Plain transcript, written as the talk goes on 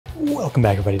Welcome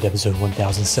back everybody to episode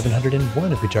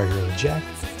 1701 of Guitar Hero Jack.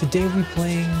 Today we'll be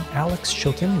playing Alex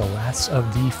Chilton, the last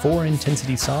of the 4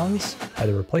 intensity songs by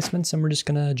the replacements, and we're just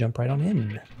gonna jump right on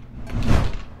in.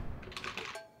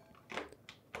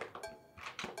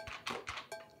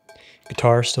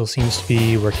 Guitar still seems to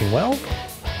be working well,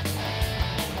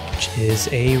 which is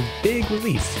a big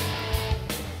relief.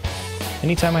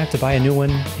 Anytime I have to buy a new one,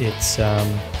 it's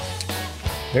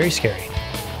very scary,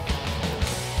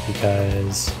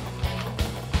 because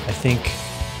I think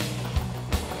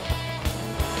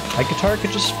my guitar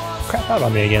could just crap out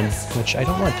on me again, which I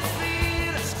don't want.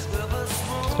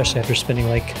 Especially after spending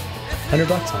like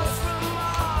 $100 on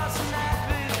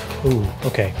it. Ooh,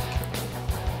 okay.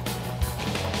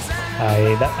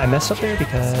 I messed up there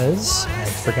because I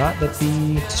forgot that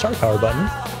the star power button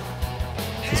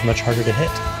is much harder to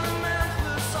hit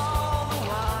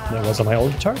than it was on my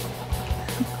old guitar.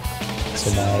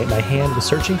 So my hand was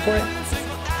searching for it,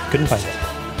 couldn't find it.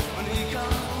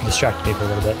 Distracted me for a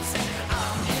little bit.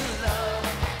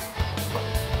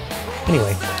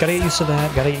 Anyway, gotta get used to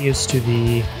that, gotta get used to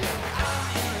the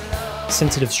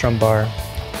sensitive strum bar,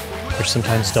 which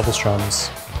sometimes double strums.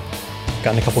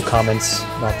 Gotten a couple comments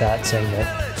about that, saying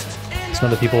that some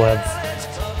other people have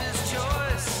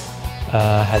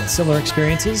had similar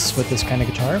experiences with this kind of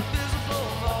guitar.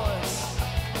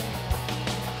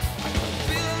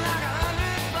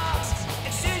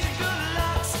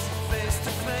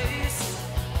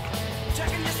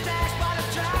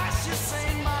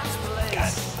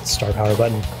 God, star power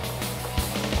button.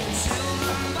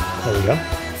 There we go.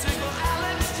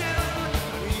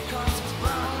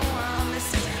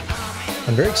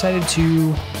 I'm very excited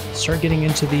to start getting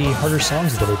into the harder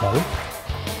songs with everybody.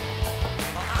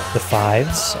 The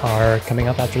 5s are coming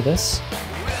up after this.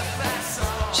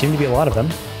 Seem to be a lot of them,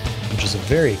 which is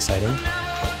very exciting.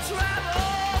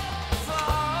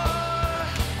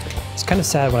 It's kind of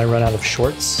sad when I run out of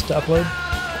shorts to upload.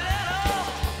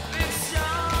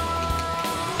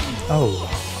 Oh,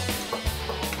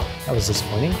 that was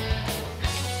disappointing.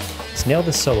 Let's nail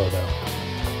this solo though.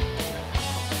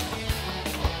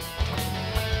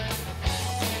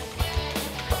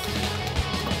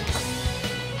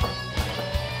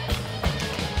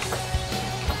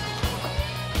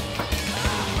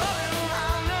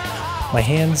 My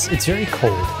hands, it's very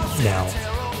cold now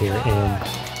here in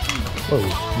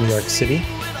New York City.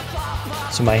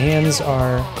 So my hands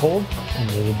are cold and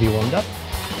they need to be warmed up.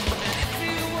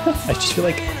 I just feel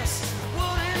like,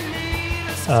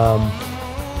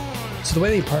 so the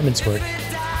way the apartments work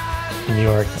in New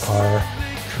York are,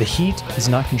 the heat is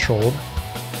not controlled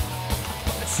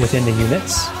within the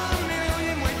units.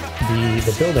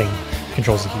 The building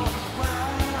controls the heat.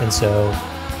 And so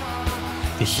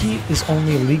the heat is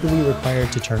only legally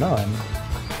required to turn on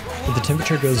if the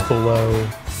temperature goes below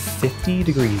 50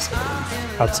 degrees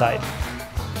outside.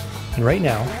 And right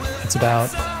now, it's about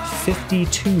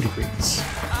 52 degrees.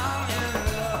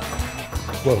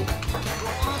 Whoa.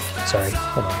 Sorry,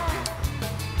 hold on.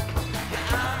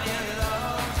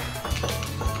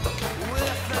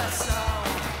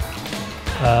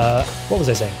 What was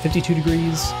I saying? 52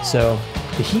 degrees. So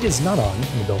the heat is not on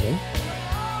in the building.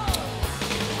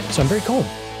 So I'm very cold,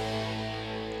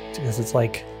 because it's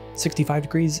like 65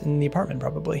 degrees in the apartment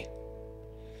probably.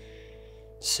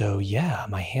 So yeah,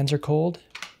 my hands are cold,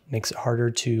 makes it harder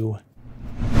to,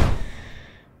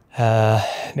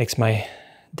 makes my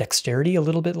dexterity a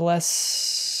little bit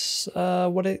less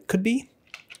what it could be.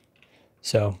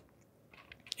 So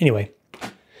anyway,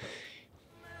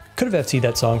 could have FC'd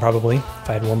that song probably if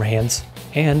I had warmer hands.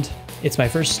 And it's my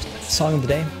first song of the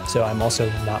day, so I'm also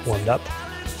not warmed up.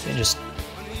 And just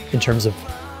in terms of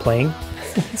playing.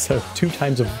 So 2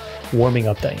 times of warming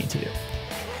up that I need to do.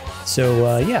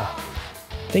 So yeah,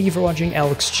 thank you for watching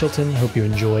Alex Chilton. Hope you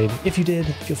enjoyed. If you did,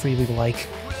 feel free to leave a like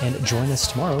and join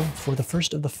us tomorrow for the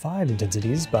first of the 5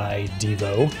 intensities by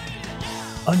Devo,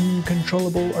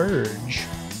 Uncontrollable Urge.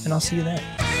 And I'll see you then.